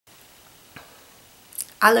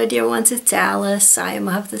Hello dear ones, it's Alice. I am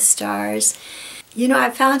of the stars. You know,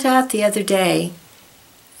 I found out the other day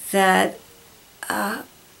that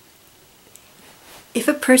if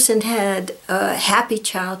a person had a happy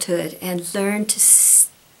childhood and learned to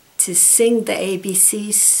sing the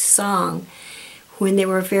ABC song when they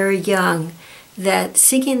were very young, that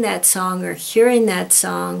singing that song or hearing that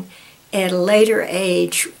song at a later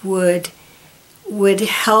age would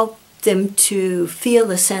help them to feel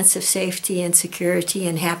a sense of safety and security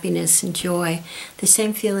and happiness and joy, the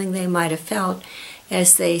same feeling they might have felt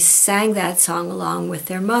as they sang that song along with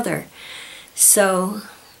their mother. So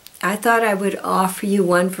I thought I would offer you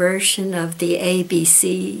one version of the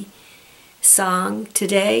ABC song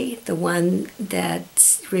today, the one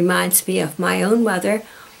that reminds me of my own mother,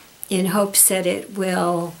 in hopes that it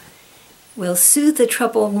will soothe the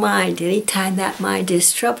troubled mind anytime that mind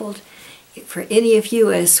is troubled, for any of you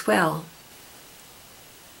as well.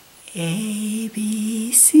 A, B,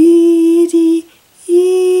 C, D,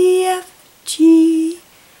 E, F, G,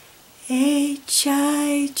 H,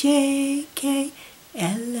 I, J, K,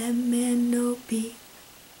 L, M, N, O, P,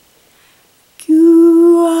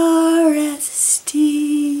 Q, R, S,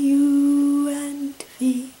 T, U, and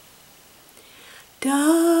V,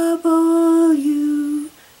 W,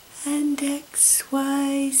 and X,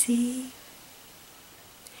 Y, Z.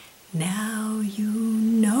 Now you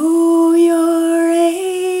know your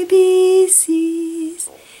ABCs.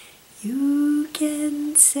 You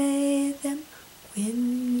can say them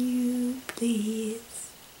when you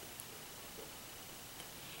please.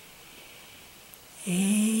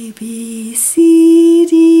 A, B, C,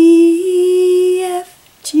 D, E,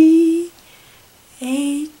 F, G,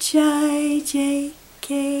 H, I, J,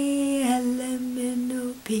 K, L, M, N,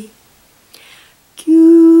 O, P,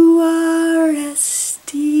 Q, R, S,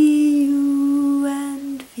 T, U,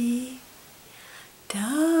 and V,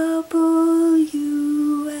 W,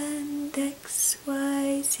 and X,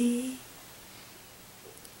 Y, Z.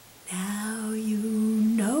 Now you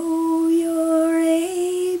know your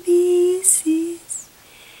ABCs.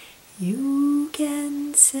 You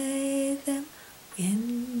can say them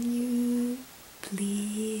when you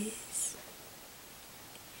please.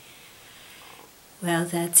 Well,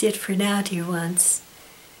 that's it for now, dear ones.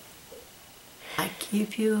 I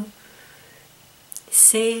keep you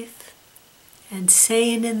safe and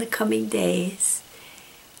sane in the coming days.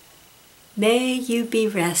 May you be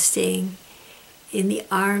resting in the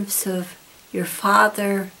arms of your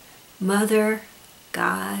Father, Mother,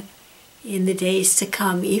 God, in the days to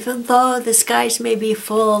come, even though the skies may be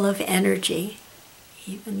full of energy,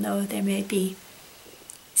 even though there may be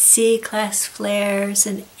C-class flares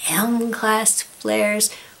and M-class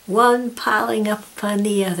flares, one piling up upon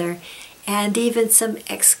the other, and even some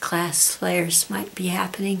X-class flares might be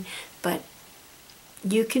happening, but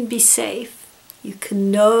you can be safe. You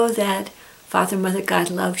can know that Father, Mother, God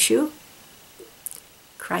loves you.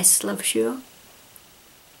 Christ loves you.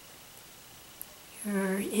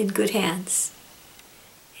 You're in good hands.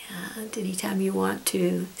 And anytime you want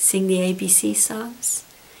to sing the ABC songs,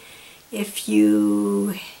 if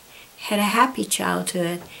you had a happy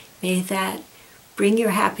childhood, may that bring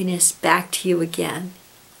your happiness back to you again.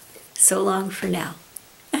 So long for now.